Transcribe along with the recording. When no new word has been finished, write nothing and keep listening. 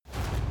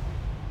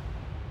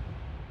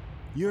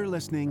You're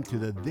listening to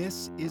the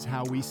This Is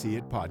How We See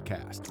It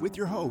podcast with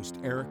your host,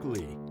 Eric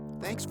Lee.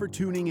 Thanks for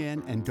tuning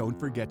in, and don't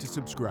forget to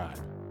subscribe.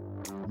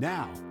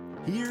 Now,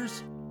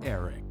 here's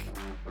Eric.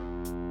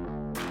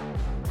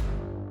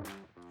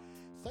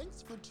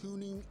 Thanks for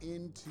tuning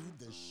into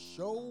the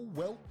show.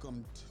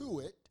 Welcome to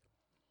it.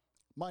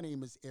 My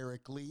name is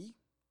Eric Lee,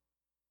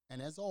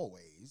 and as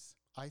always,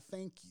 I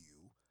thank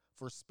you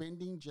for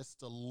spending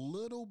just a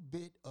little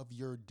bit of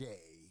your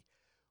day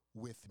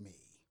with me.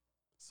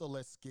 So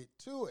let's get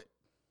to it.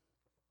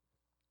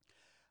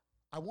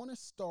 I want to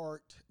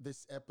start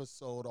this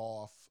episode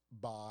off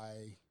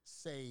by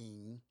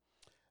saying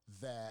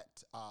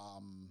that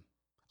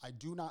I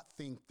do not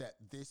think that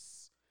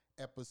this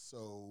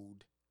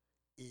episode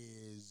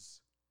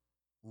is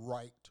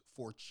right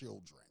for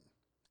children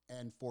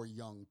and for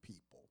young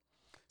people.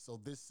 So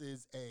this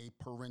is a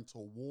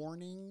parental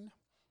warning.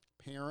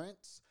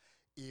 Parents,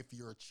 if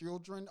your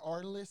children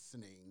are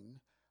listening,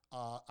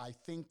 I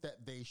think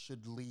that they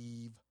should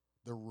leave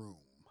the room.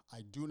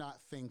 I do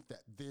not think that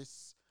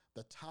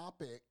the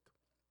topic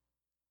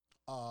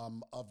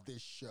of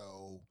this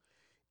show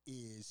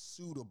is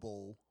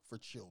suitable for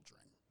children.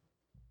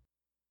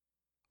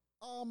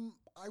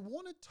 I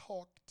want to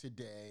talk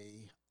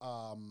today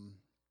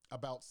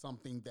about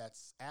something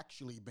that's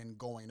actually been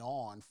going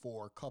on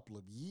for a couple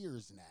of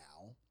years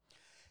now,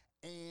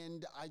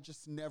 and I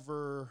just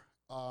never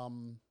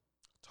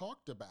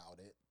talked about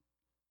it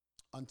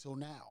until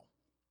now.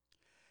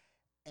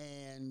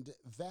 And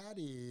that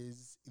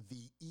is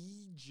the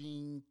E.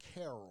 Jean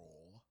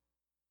Carroll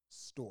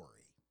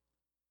story.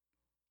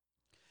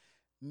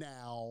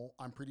 Now,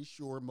 I'm pretty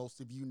sure most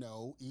of you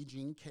know E.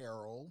 Jean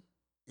Carroll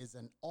is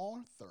an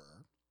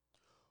author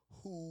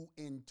who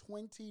in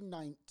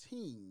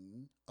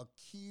 2019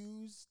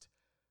 accused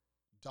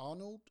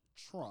Donald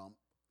Trump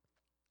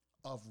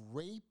of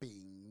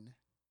raping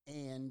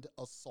and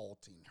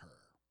assaulting her.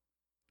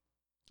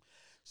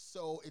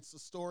 So it's a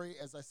story,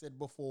 as I said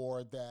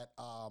before, that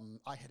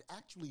I had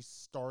actually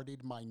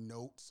started my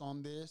notes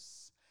on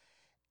this.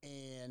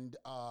 And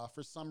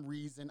for some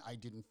reason, I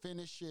didn't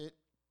finish it,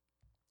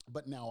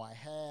 but now I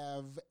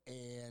have,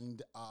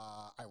 and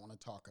I want to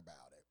talk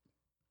about it.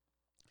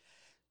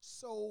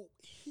 So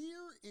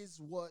here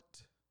is what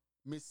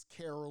Miss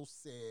Carroll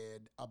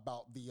said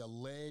about the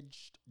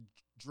alleged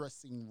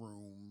dressing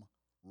room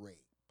rape,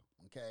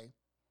 okay?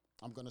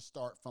 I'm going to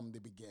start from the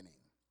beginning.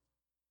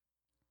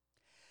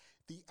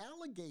 The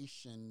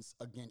allegations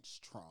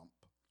against Trump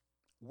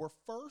were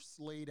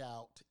first laid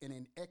out in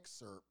an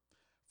excerpt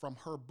from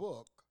her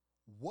book,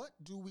 What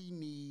Do We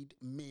Need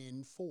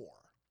Men For?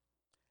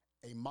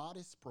 A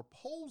modest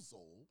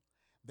proposal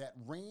that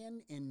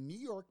ran in New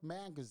York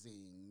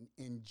Magazine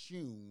in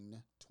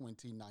June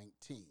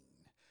 2019.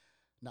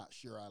 Not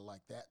sure I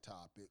like that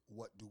topic.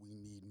 What do we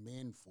need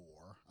men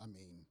for? I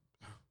mean,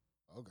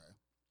 okay.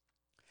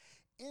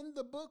 In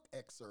the book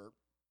excerpt,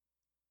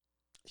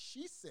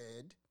 she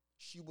said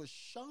she was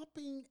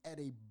shopping at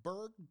a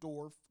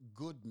Bergdorf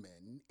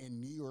Goodman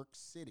in New York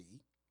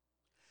City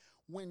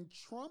when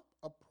Trump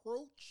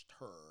approached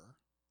her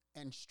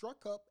and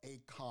struck up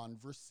a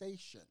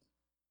conversation.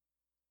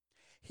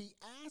 He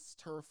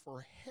asked her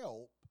for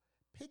help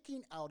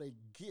picking out a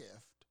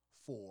gift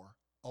for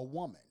a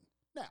woman.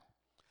 Now,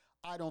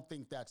 I don't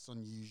think that's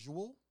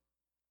unusual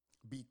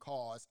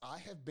because I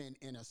have been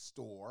in a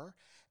store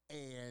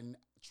and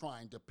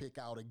trying to pick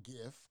out a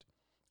gift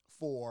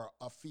for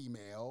a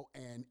female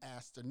and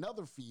asked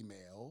another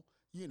female,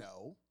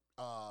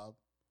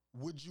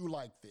 would you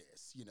like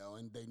this?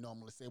 And they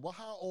normally say, well,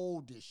 how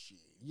old is she?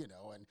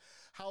 And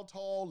how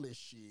tall is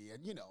she?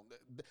 And,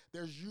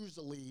 there's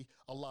usually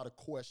a lot of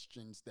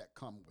questions that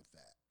come with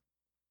that.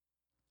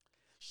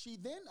 She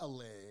then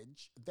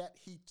alleged that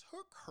he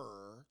took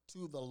her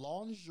to the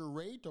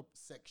lingerie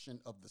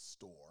section of the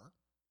store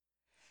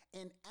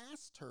and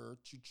asked her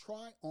to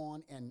try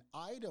on an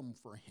item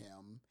for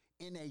him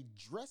in a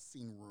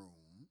dressing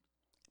room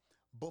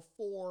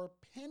before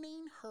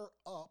pinning her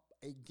up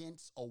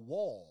against a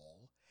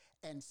wall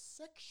and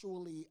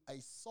sexually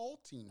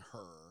assaulting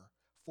her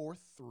for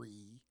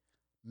 3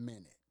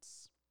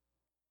 minutes.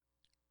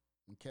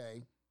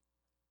 Okay?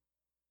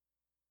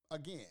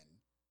 Again,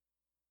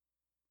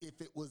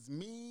 if it was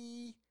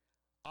me,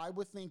 I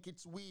would think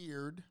it's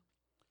weird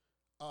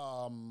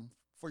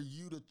for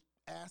you to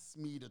ask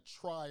me to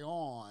try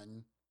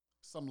on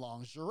some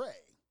lingerie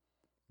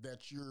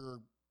that you're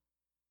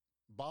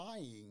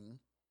buying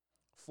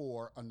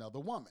for another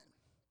woman.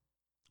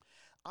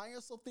 I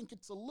also think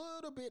it's a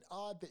little bit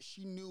odd that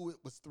she knew it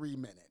was 3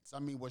 minutes. I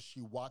mean, was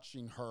she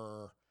watching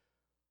her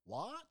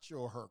watch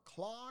or her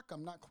clock?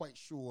 I'm not quite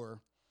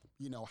sure,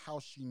 how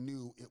she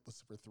knew it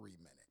was for 3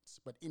 minutes.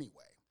 But anyway,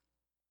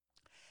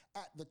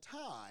 at the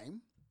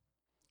time,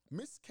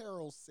 Miss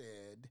Carroll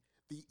said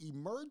the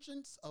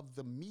emergence of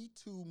the Me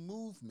Too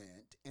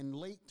movement in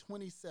late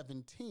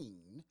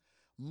 2017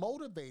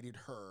 motivated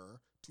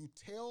her to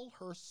tell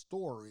her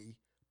story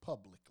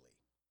publicly.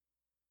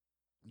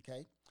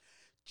 Okay?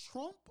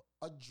 Trump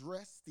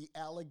addressed the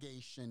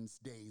allegations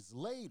days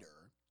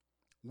later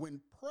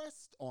when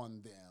pressed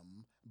on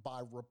them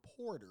by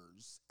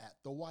reporters at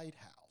the White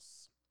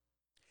House.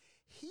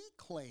 He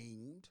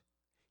claimed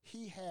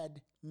he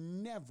had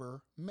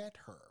never met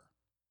her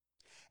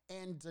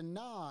and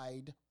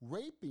denied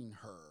raping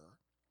her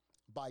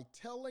by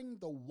telling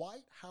the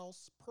White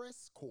House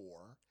press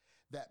corps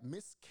that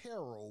Miss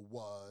Carroll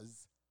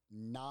was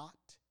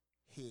not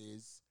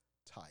his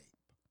type.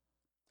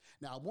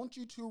 Now, I want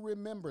you to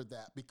remember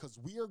that because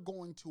we are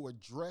going to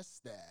address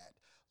that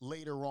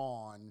later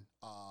on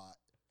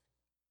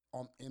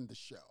in the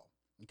show.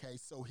 Okay,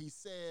 so he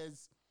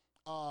says,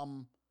 I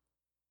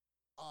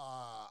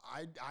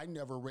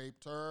never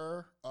raped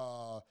her.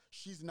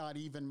 She's not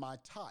even my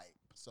type.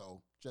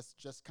 So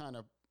just kind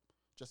of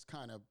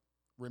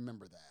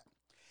remember that.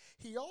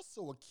 He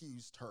also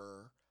accused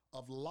her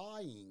of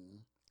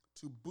lying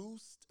to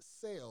boost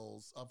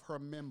sales of her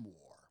memoir.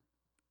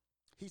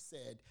 He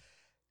said,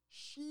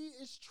 she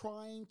is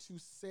trying to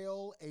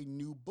sell a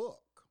new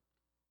book.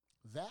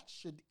 That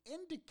should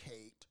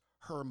indicate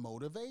her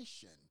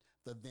motivation,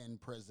 the then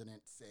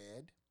president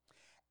said,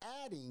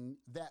 adding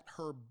that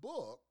her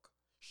book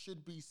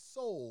should be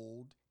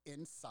sold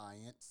in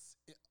science,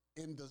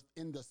 in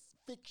the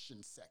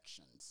fiction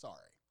section,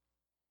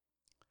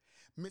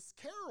 Miss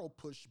Carroll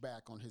pushed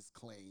back on his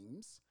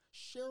claims,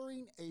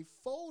 sharing a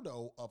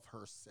photo of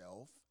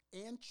herself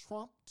and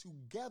Trump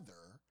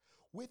together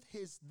with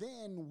his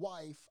then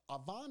wife,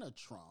 Ivana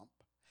Trump,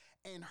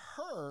 and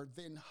her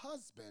then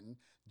husband,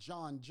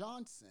 John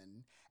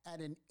Johnson, at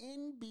an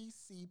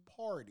NBC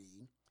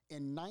party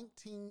in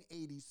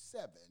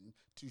 1987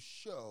 to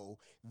show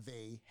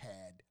they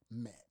had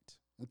met.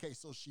 Okay,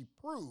 so she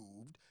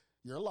proved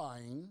you're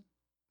lying.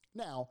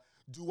 Now,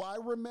 do I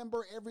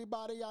remember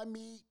everybody I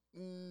meet?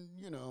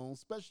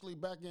 Especially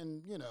back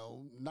in,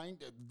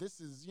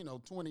 this is,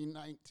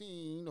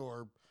 2019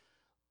 or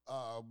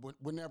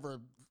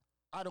whenever.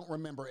 I don't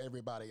remember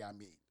everybody I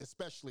meet,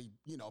 especially,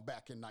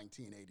 back in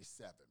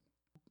 1987.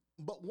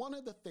 But one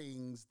of the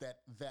things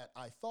that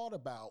I thought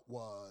about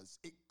was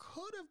it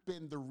could have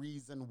been the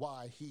reason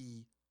why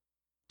he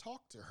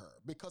talked to her,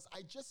 because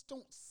I just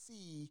don't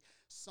see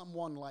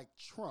someone like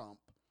Trump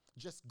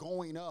just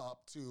going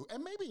up to,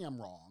 and maybe I'm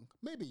wrong,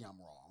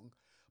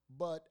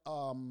 but,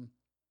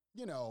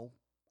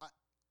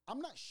 I'm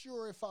not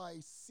sure if I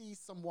see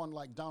someone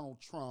like Donald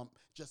Trump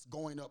just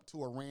going up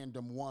to a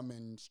random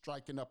woman,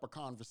 striking up a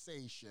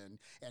conversation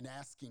and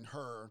asking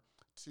her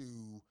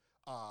to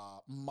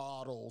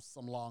model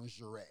some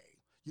lingerie.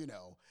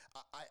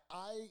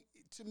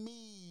 To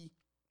me,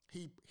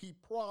 he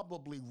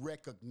probably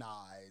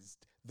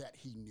recognized that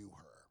he knew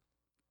her.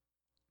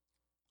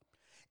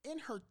 In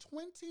her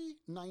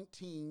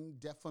 2019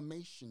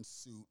 defamation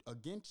suit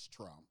against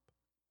Trump,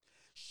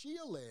 she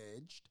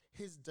alleged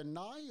his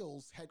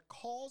denials had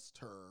caused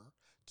her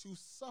to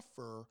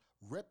suffer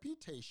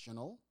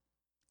reputational,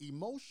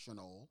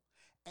 emotional,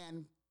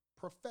 and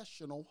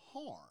professional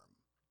harm,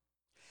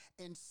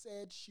 and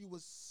said she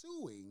was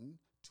suing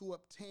to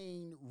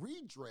obtain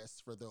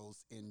redress for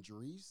those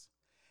injuries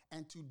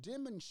and to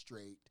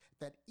demonstrate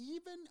that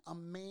even a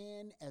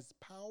man as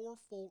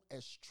powerful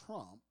as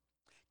Trump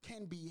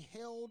can be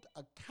held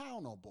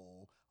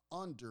accountable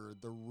under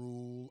the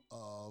rule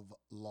of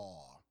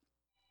law.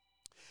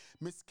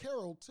 Ms.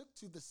 Carroll took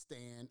to the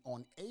stand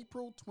on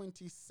April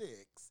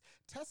 26,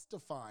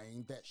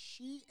 testifying that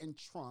she and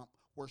Trump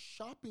were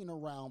shopping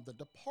around the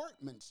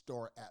department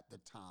store at the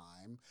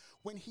time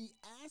when he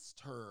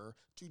asked her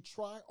to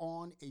try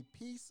on a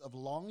piece of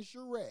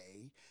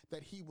lingerie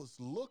that he was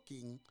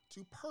looking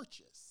to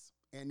purchase,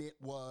 and it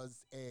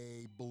was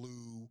a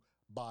blue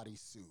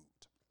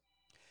bodysuit.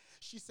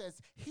 She says,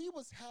 he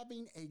was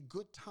having a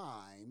good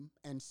time,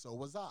 and so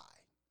was I,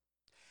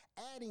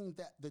 adding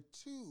that the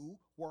two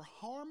were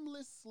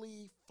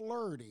harmlessly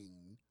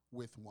flirting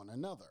with one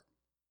another.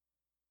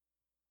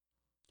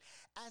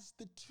 As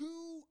the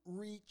two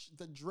reached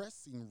the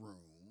dressing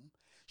room,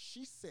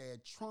 she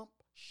said Trump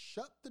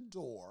shut the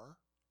door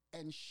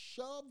and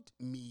shoved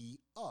me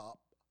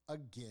up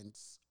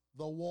against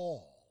the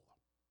wall.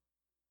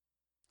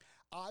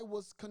 I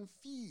was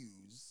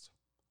confused.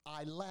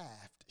 I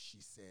laughed, she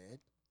said.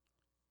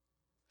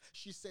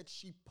 She said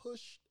she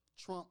pushed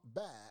Trump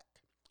back,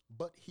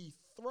 but he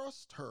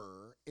thrust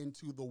her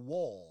into the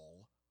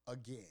wall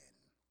again.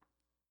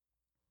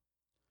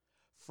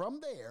 From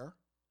there,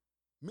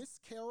 Miss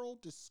Carroll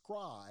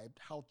described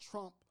how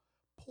Trump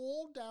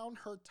pulled down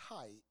her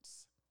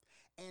tights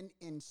and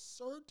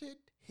inserted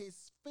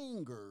his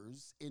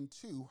fingers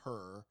into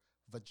her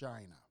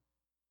vagina.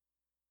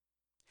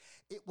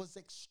 It was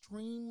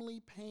extremely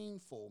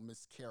painful,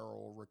 Miss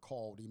Carroll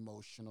recalled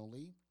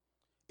emotionally.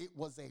 It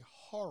was a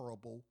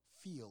horrible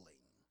feeling.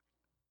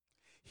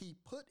 He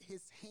put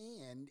his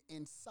hand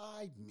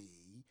inside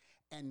me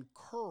and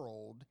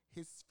curled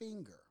his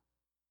finger.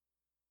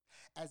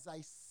 As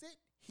I sit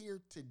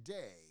here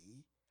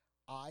today,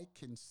 I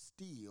can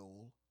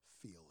still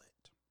feel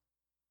it.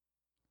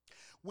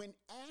 When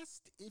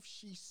asked if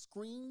she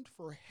screamed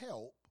for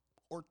help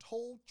or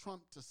told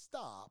Trump to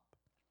stop,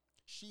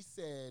 she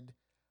said,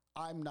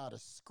 "I'm not a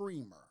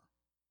screamer.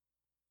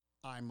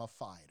 I'm a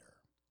fighter.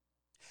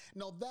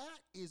 Now,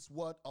 that's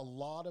why a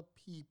lot of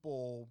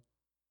people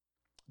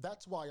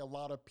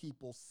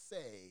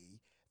say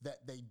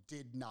that they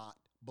did not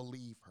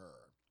believe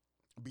her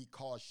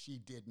because she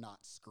did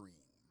not scream.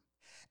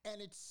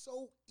 And it's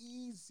so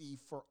easy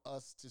for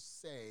us to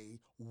say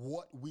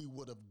what we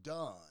would have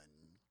done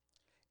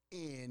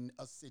in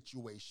a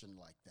situation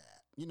like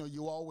that. You know,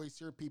 you always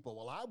hear people,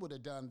 well, I would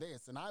have done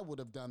this and I would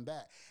have done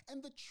that.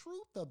 And the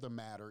truth of the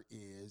matter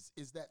is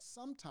that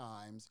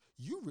sometimes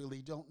you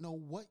really don't know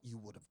what you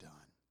would have done.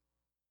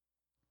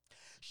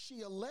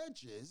 She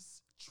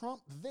alleges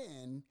Trump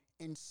then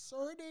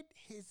inserted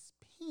his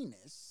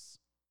penis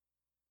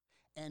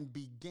and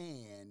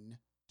began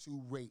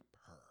to rape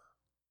her.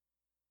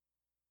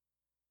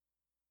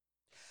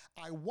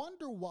 I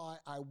wonder why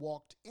I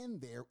walked in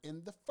there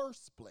in the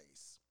first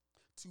place,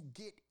 to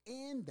get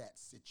in that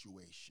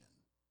situation.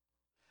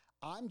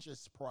 I'm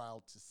just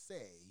proud to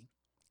say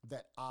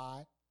that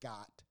I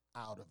got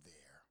out of there.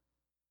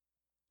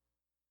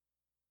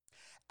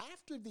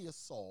 After the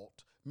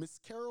assault, Miss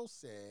Carroll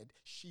said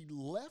she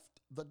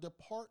left the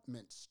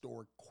department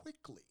store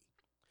quickly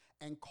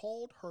and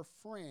called her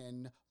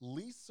friend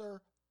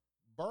Lisa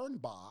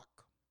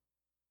Birnbach.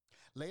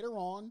 Later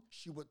on,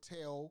 she would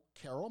tell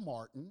Carol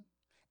Martin,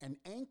 an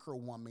anchor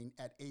woman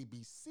at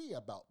ABC,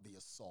 about the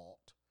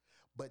assault,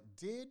 but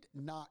did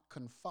not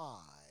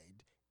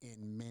confide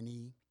in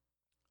many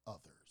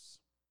others.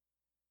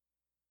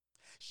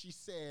 She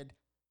said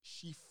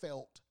she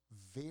felt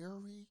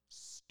very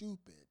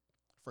stupid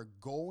for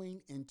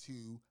going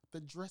into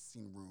the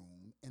dressing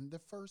room in the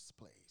first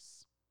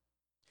place.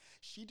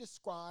 She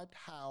described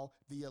how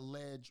the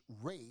alleged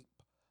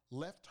rape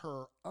left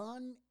her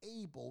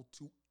unable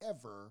to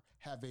ever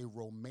have a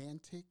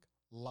romantic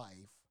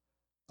life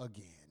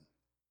again.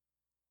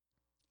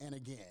 And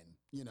again,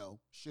 you know,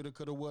 shoulda,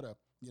 coulda, woulda,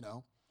 you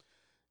know.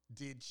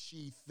 Did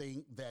she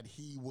think that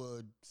he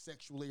would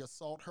sexually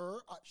assault her?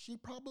 She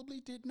probably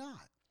did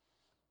not.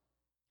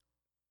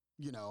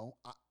 You know,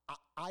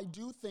 I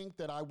do think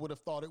that I would have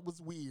thought it was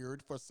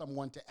weird for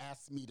someone to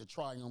ask me to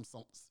try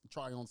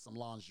on some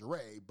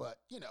lingerie, but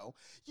you know,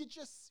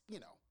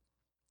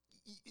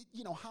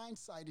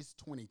 hindsight is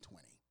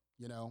 2020,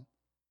 you know.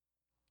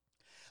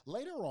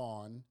 Later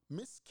on,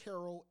 Miss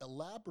Carroll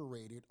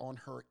elaborated on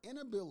her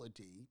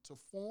inability to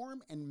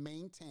form and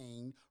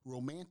maintain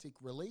romantic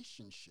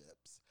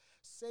relationships,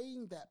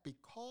 saying that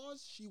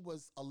because she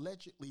was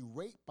allegedly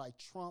raped by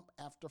Trump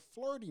after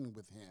flirting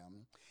with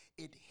him,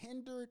 it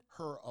hindered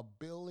her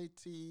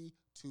ability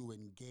to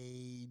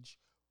engage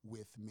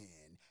with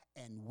men.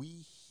 And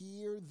we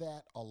hear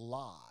that a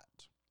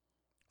lot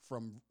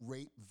from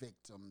rape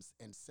victims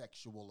and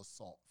sexual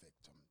assault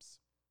victims.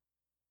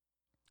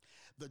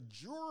 The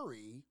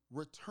jury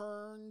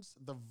returns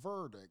the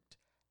verdict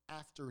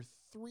after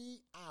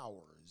 3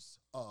 hours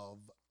of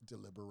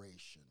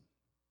deliberation.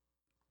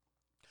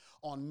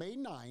 On May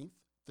 9th,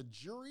 the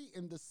jury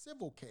in the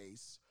civil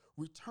case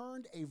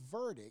returned a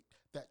verdict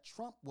that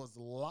Trump was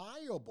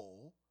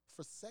liable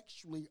for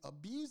sexually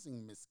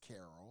abusing Miss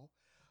Carroll,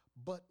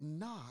 but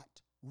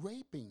not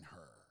raping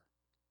her,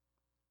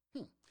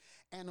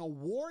 and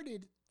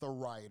awarded the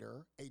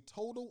writer a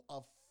total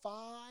of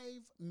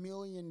 $5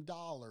 million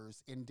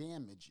in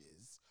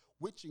damages,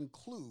 which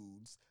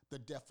includes the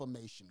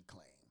defamation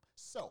claim.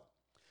 So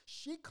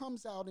she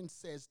comes out and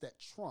says that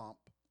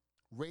Trump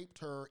raped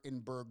her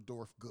in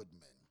Bergdorf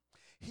Goodman.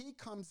 He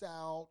comes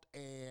out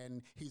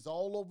and he's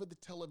all over the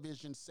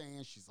television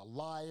saying she's a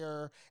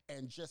liar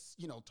and just,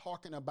 you know,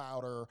 talking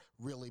about her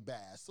really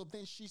bad. So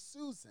then she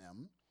sues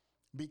him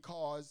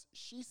because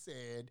she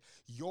said,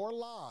 your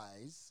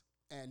lies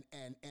and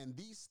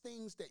these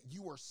things that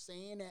you are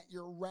saying at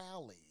your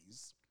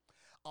rallies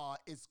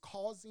is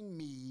causing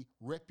me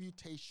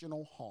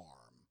reputational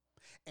harm.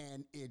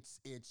 And it's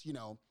you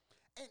know,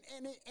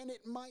 and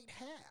it might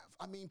have.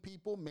 I mean,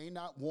 people may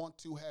not want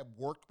to have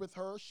worked with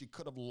her. She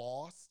could have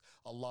lost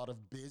a lot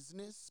of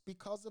business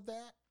because of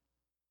that.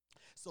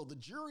 So the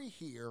jury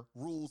here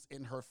rules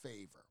in her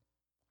favor.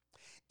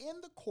 In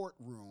the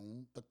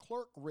courtroom, the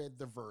clerk read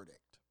the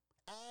verdict.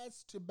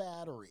 As to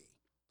battery,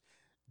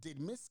 did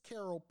Miss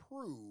Carroll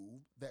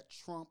prove that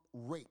Trump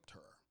raped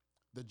her?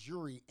 The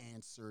jury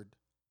answered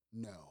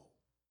no.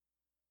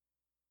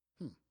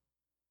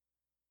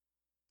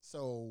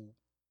 So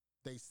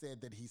they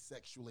said that he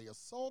sexually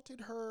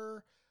assaulted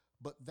her,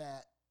 but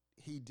that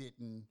he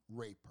didn't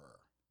rape her.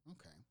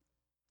 Okay.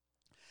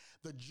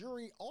 The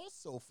jury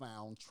also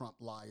found Trump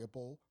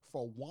liable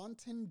for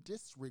wanton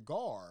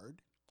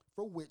disregard,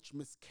 for which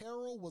Miss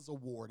Carroll was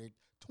awarded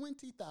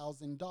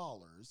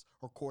 $20,000,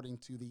 according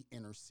to the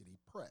Inner City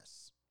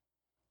Press.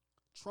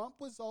 Trump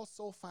was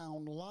also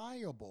found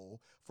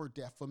liable for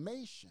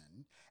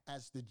defamation,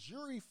 as the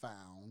jury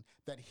found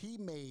that he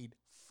made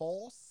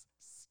false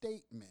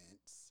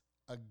statements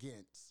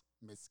against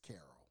Miss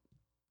Carroll.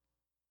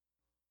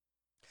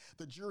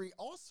 The jury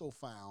also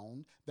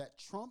found that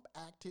Trump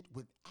acted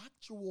with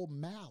actual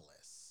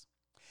malice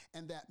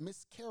and that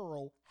Miss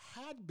Carroll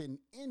had been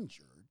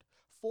injured,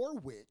 for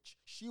which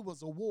she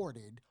was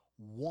awarded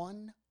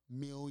 $1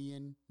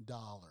 million.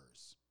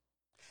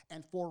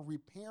 And for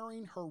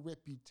repairing her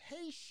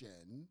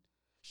reputation,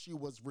 she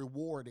was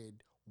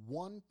rewarded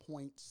 $1.7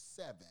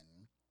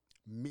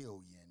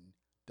 million.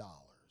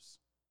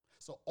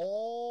 So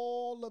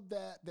all of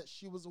that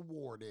she was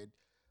awarded,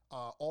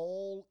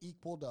 all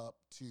equaled up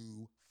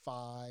to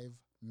 $5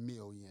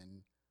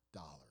 million.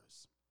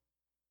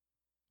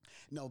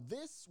 Now,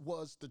 this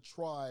was the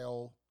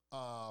trial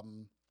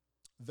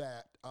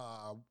that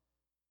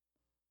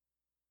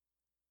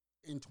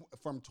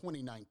from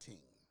 2019.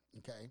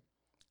 Okay.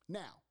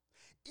 Now,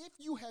 if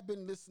you have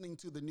been listening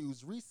to the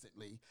news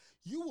recently,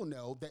 you will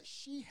know that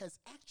she has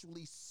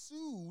actually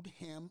sued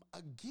him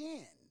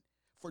again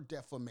for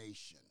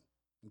defamation.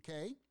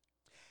 Okay.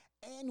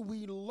 And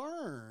we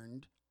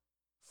learned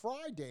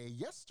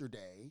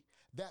yesterday,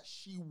 that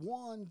she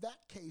won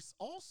that case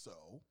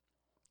also,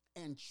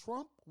 and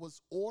Trump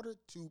was ordered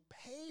to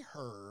pay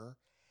her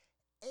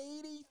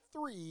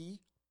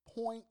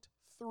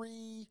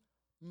 $83.3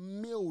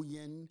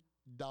 million.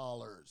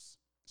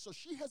 So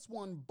she has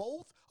won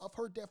both of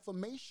her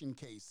defamation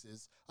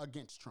cases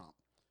against Trump.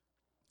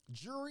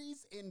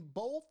 Juries in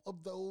both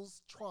of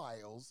those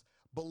trials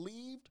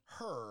believed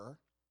her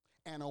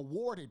and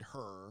awarded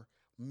her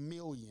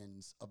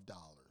millions of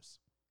dollars.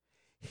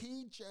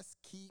 He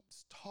just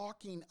keeps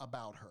talking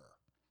about her.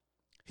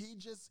 He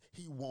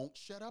won't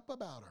shut up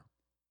about her.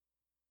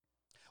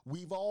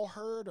 We've all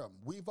heard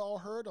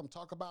him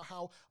talk about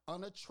how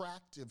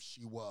unattractive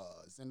she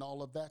was and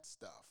all of that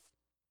stuff.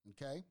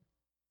 Okay?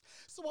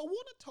 So I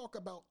want to talk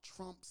about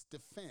Trump's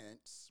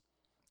defense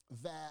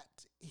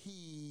that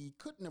he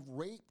couldn't have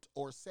raped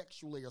or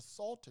sexually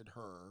assaulted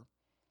her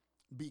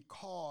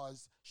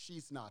because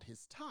she's not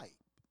his type,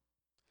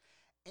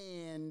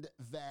 and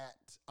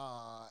that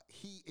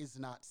he is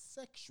not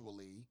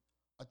sexually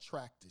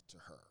attracted to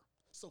her.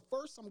 So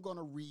first, I'm going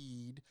to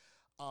read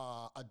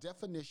a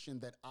definition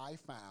that I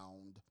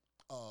found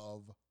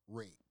of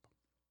rape.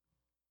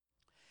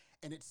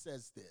 And it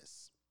says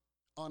this: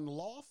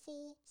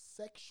 unlawful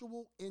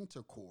sexual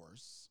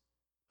intercourse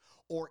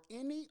or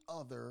any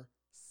other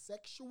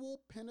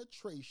sexual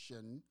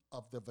penetration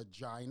of the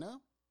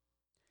vagina,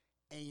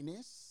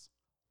 anus,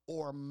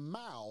 or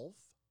mouth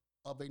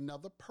of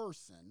another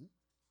person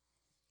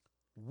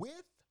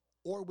with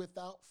or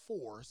without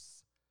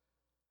force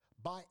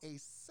by a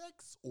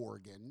sex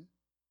organ,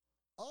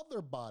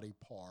 other body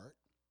part,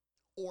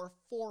 or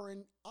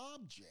foreign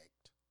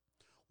object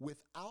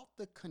without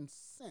the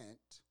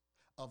consent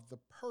of the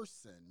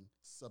person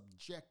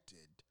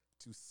subjected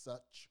to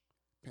such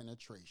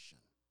penetration.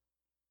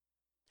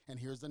 And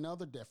here's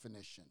another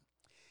definition: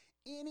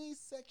 any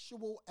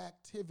sexual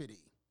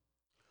activity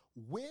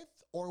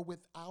with or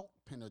without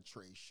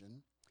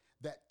penetration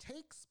that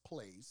takes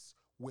place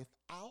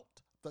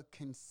without the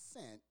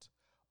consent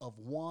of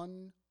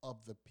one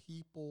of the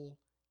people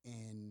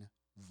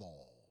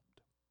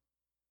involved.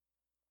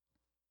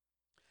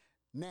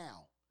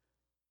 Now,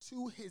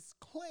 to his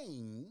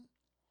claim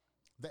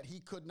that he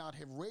could not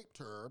have raped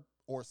her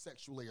or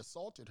sexually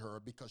assaulted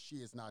her because she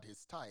is not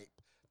his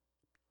type,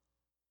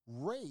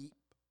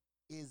 rape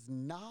is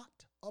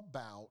not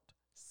about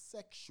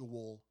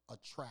sexual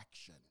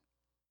attraction.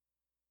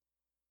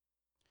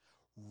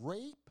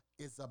 Rape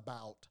is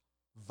about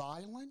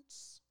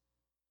violence,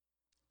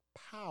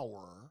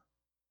 power,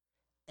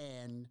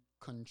 and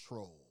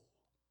control.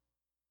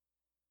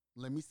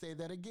 Let me say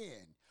that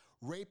again.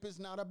 Rape is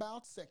not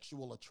about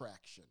sexual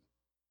attraction.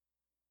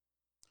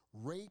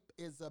 Rape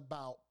is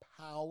about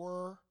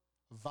power,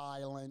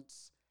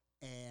 violence,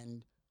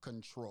 and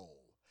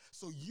control.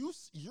 So you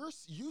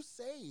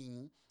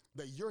saying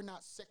that you're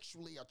not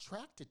sexually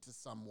attracted to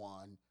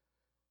someone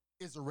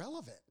is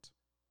irrelevant,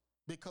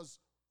 because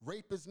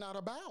rape is not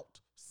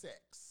about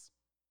sex.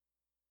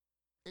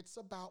 It's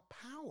about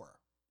power.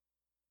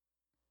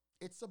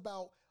 It's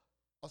about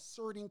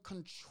asserting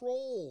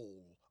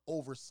control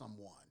over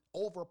someone,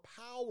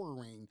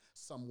 overpowering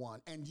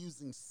someone, and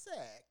using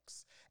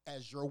sex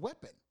as your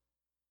weapon.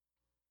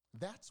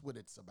 That's what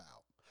it's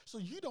about. So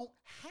you don't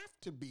have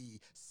to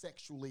be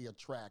sexually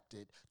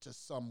attracted to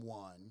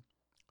someone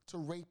to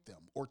rape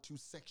them or to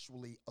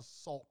sexually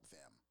assault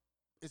them.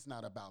 It's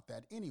not about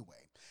that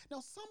anyway. Now,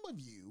 some of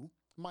you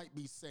might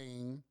be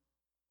saying,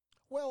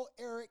 well,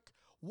 Eric,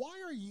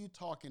 why are you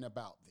talking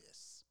about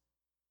this?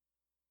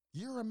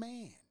 You're a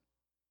man.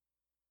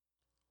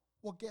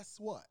 Well, guess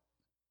what?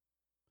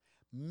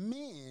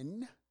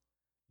 Men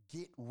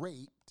get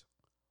raped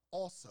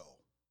also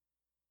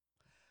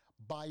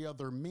by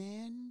other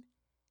men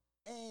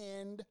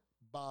and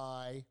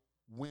by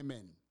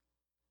women.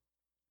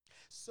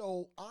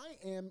 So I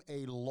am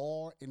a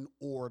law and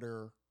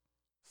order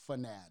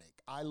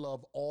fanatic. I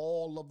love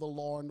all of the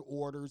law and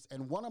orders,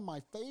 and one of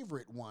my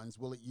favorite ones,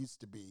 well, it used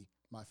to be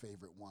my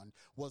favorite one,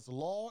 was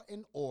Law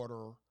and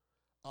Order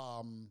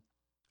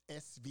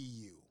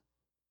SVU,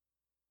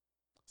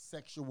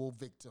 Sexual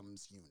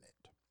Victims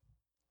Unit.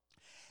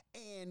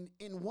 And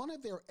in one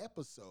of their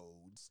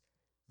episodes,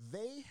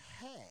 they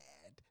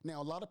had,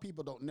 now a lot of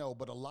people don't know,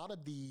 but a lot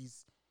of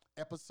these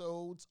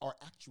episodes are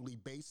actually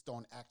based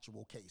on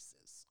actual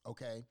cases,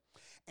 okay?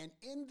 And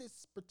in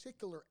this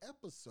particular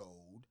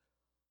episode,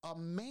 a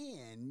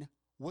man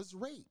was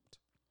raped.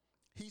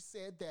 He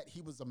said that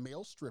he was a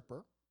male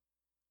stripper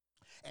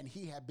and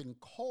he had been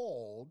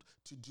called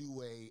to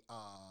do a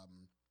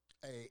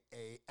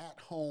at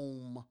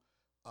home,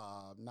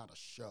 not a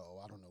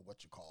show, I don't know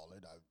what you call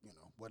it,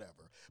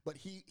 whatever. But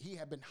he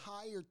had been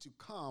hired to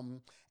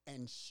come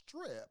and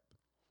strip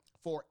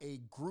for a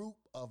group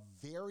of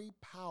very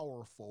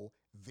powerful,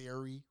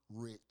 very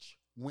rich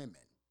women.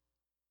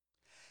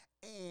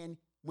 And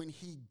when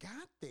he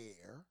got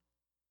there,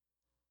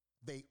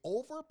 they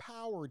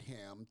overpowered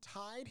him,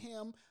 tied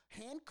him,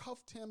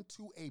 handcuffed him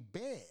to a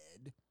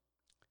bed,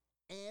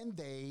 and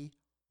they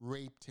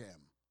raped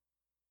him.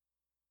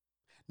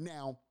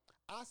 Now,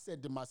 I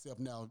said to myself,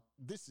 now,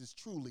 this is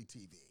truly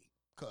TV,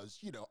 because,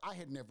 I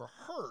had never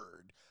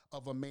heard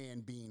of a man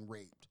being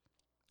raped.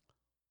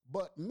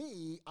 But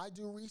me, I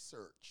do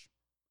research,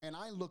 and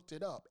I looked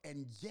it up,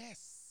 and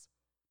yes,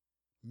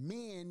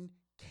 men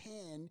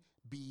can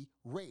be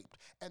raped.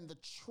 And the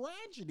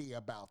tragedy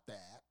about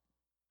that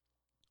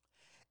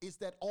is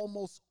that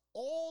almost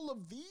all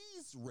of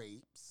these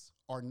rapes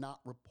are not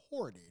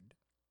reported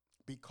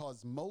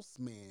because most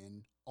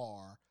men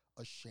are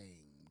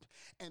ashamed.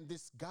 And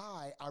this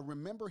guy, I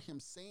remember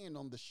him saying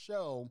on the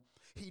show,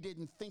 he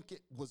didn't think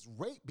it was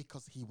rape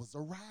because he was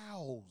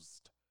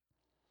aroused.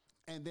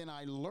 And then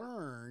I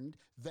learned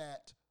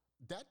that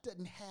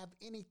doesn't have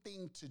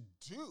anything to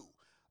do.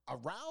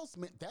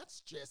 Arousement,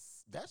 that's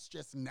just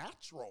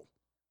natural,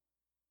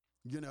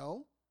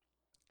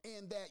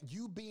 And that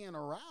you being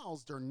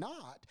aroused or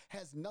not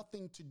has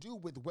nothing to do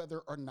with whether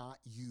or not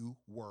you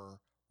were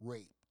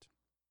raped.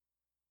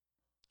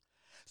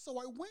 So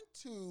I went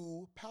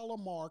to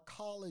Palomar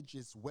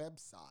College's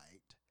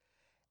website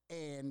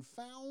and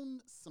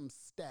found some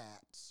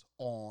stats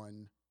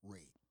on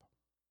rape.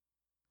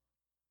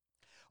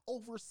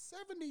 Over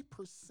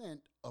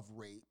 70% of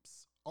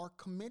rapes are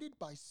committed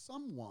by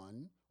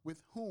someone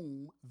with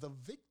whom the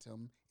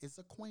victim is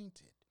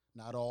acquainted.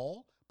 Not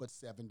all, but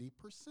 70%.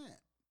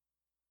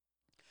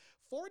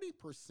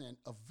 40%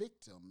 of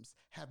victims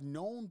have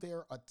known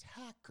their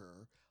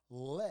attacker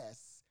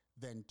less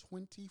than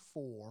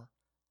 24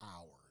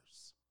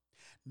 hours.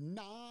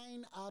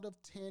 9 out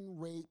of 10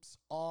 rapes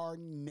are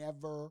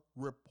never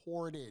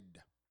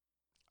reported,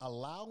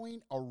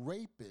 allowing a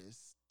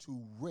rapist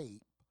to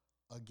rape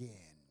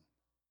again.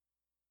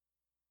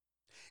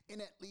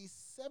 In at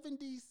least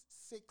 76%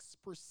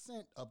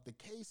 of the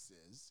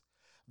cases,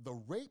 the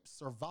rape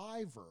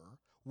survivor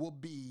will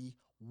be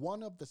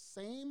one of the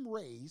same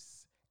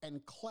race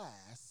and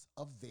class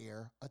of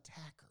their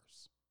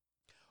attackers.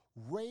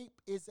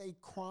 Rape is a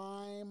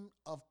crime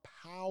of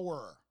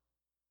power,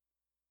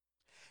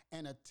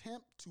 an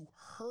attempt to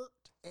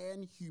hurt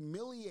and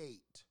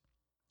humiliate.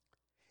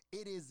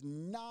 It is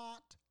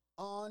not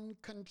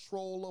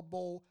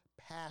uncontrollable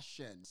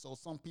passion. So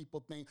some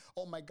people think,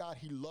 oh my God,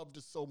 he loved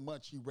her so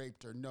much, he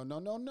raped her.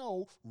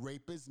 No.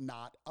 Rape is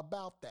not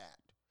about that.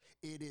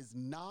 It is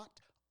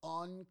not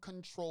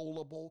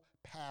uncontrollable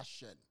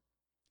passion.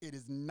 It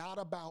is not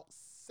about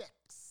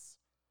sex.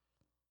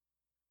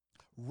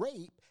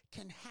 Rape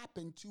can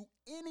happen to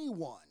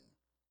anyone,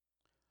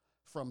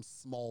 from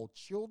small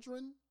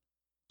children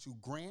to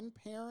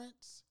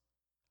grandparents,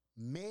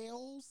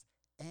 males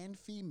and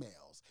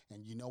females.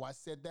 And I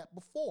said that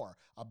before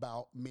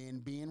about men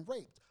being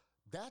raped.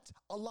 That's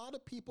a lot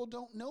of people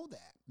don't know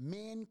that.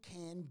 Men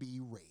can be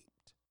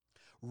raped.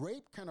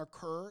 Rape can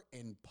occur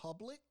in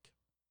public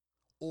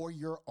or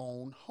your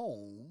own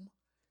home,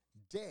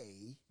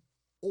 day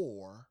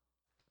or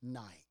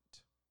night.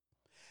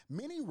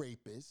 Many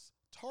rapists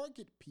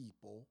target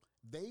people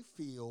they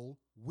feel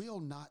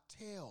will not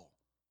tell,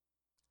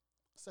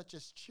 such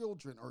as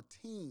children or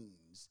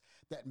teens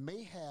that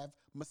may have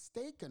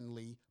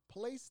mistakenly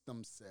placed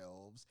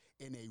themselves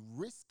in a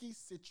risky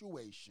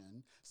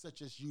situation,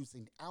 such as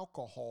using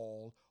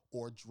alcohol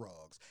or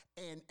drugs.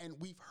 And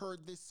we've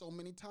heard this so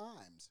many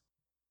times.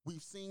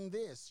 We've seen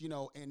this,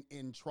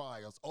 in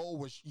trials.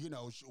 Oh,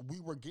 we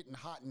were getting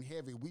hot and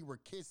heavy. We were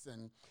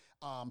kissing.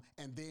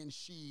 And then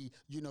she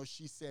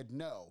said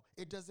no.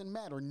 It doesn't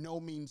matter. No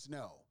means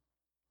no.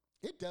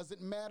 It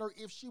doesn't matter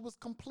if she was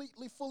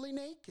completely fully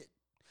naked.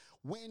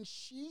 When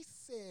she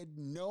said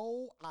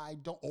no, I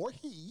don't, or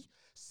he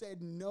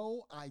said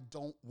no, I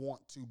don't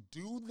want to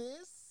do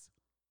this,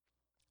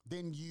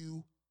 then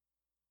you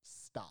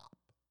stop.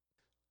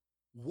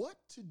 What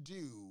to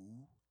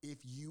do if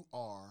you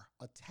are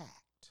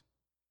attacked?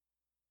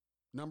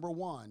 Number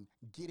one,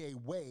 get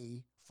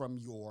away from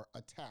your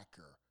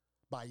attacker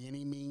by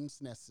any means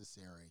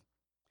necessary.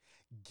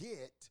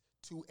 Get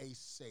to a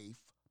safe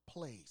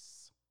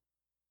place.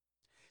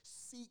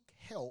 Seek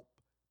help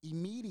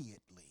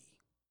immediately.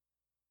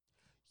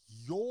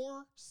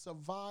 Your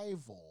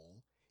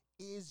survival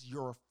is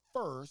your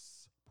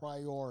first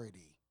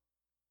priority.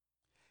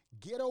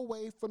 Get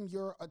away from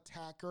your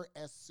attacker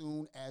as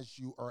soon as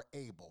you are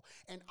able.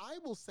 And I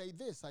will say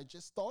this, I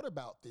just thought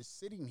about this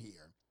sitting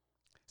here.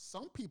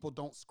 Some people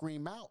don't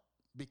scream out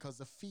because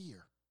of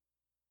fear.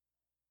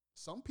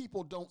 Some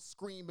people don't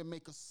scream and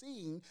make a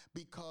scene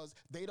because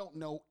they don't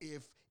know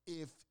if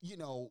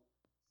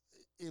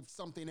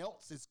something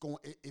else is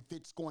if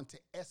it's going to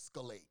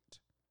escalate.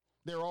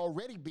 They're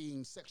already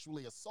being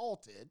sexually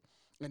assaulted.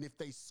 And if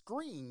they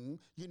scream,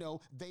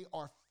 they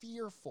are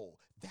fearful.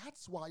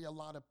 That's why a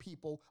lot of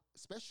people,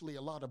 especially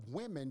a lot of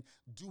women,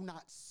 do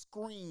not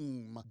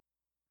scream.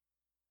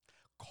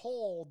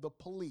 Call the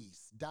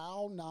police.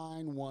 Dial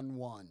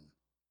 911.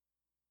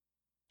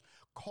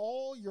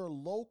 Call your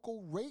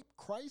local rape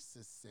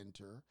crisis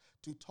center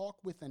to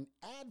talk with an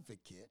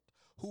advocate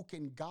who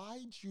can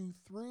guide you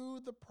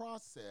through the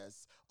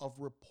process of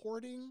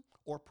reporting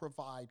or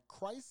provide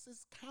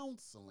crisis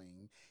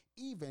counseling,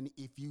 even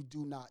if you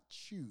do not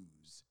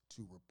choose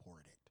to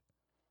report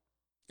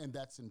it. And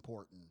that's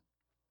important.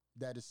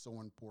 That is so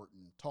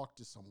important. Talk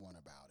to someone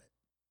about it.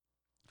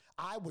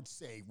 I would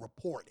say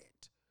report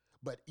it,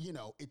 but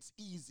it's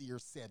easier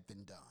said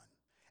than done.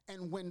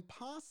 And when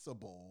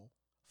possible,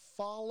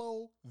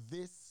 follow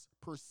this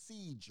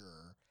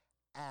procedure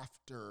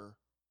after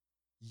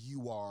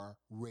you are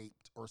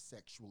raped or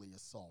sexually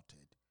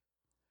assaulted.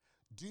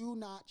 Do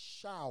not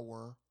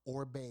shower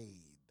or bathe.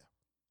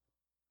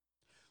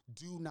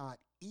 Do not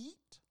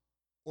eat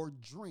or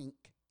drink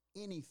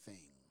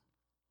anything.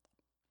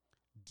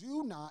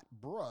 Do not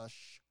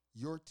brush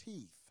your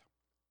teeth.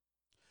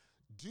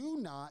 Do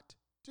not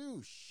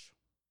douche.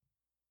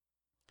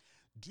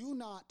 Do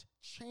not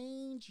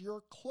change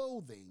your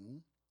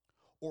clothing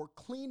or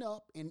clean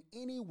up in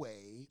any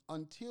way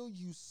until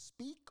you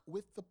speak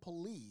with the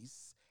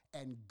police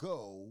and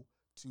go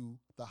to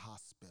the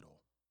hospital.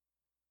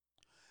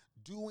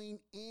 Doing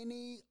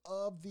any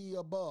of the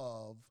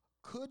above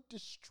could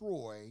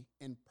destroy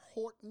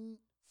important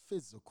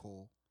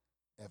physical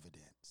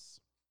evidence.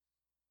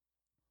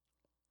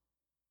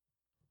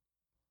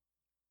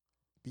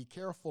 Be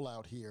careful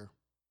out here.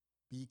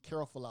 Be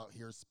careful out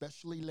here,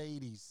 especially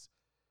ladies.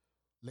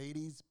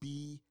 Ladies,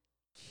 be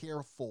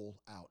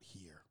careful out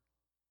here.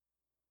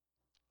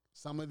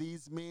 Some of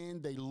these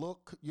men, they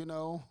look,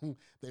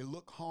 they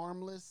look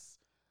harmless,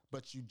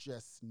 but you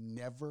just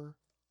never,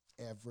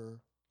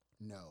 ever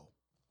know.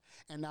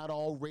 And not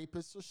all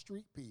rapists are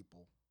street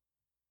people.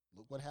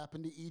 Look what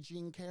happened to E.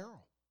 Jean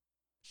Carroll.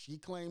 She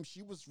claimed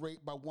she was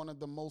raped by one of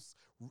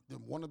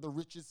the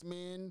richest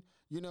men,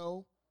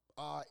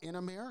 in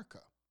America.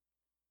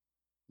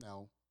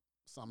 Now,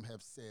 some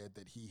have said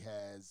that he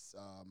has,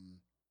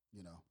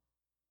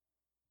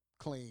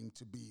 claimed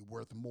to be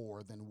worth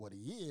more than what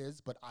he is,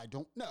 but I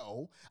don't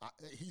know.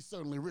 He's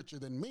certainly richer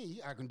than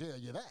me, I can tell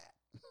you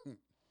that.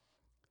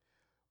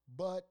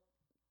 But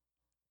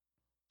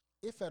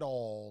if at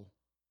all,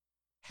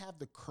 have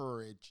the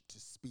courage to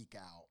speak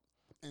out.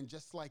 And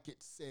just like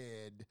it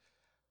said,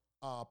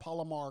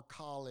 Palomar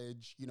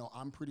College,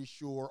 I'm pretty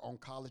sure on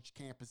college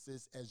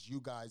campuses, as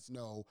you guys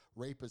know,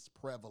 rape is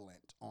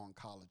prevalent on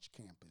college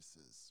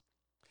campuses.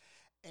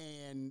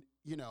 And,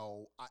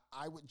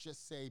 I would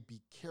just say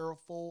be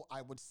careful.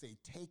 I would say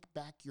take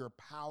back your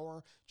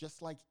power,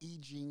 just like E.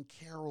 Jean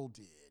Carroll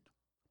did,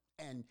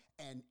 and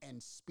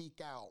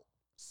speak out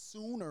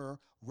sooner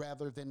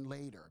rather than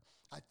later.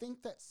 I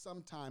think that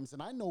sometimes,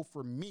 and I know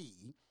for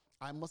me,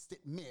 I must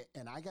admit,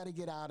 and I got to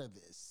get out of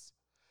this.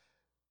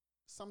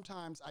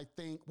 Sometimes I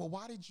think, well,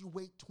 why did you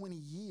wait 20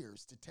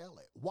 years to tell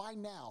it? Why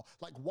now?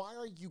 Like, why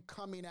are you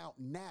coming out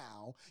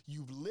now?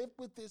 You've lived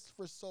with this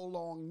for so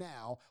long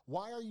now.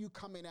 Why are you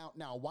coming out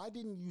now? Why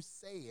didn't you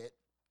say it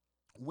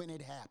when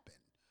it happened?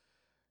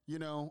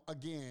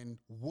 Again,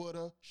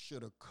 woulda,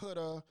 shoulda,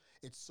 coulda.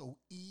 It's so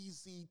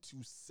easy to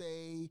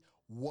say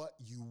what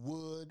you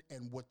would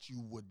and what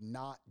you would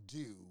not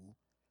do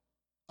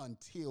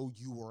until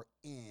you are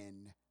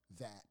in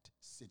that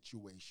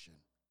situation.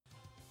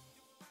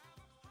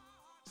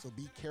 So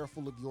be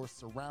careful of your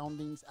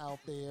surroundings out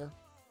there,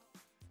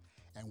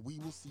 and we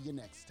will see you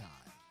next time.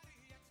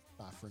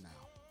 Bye for now.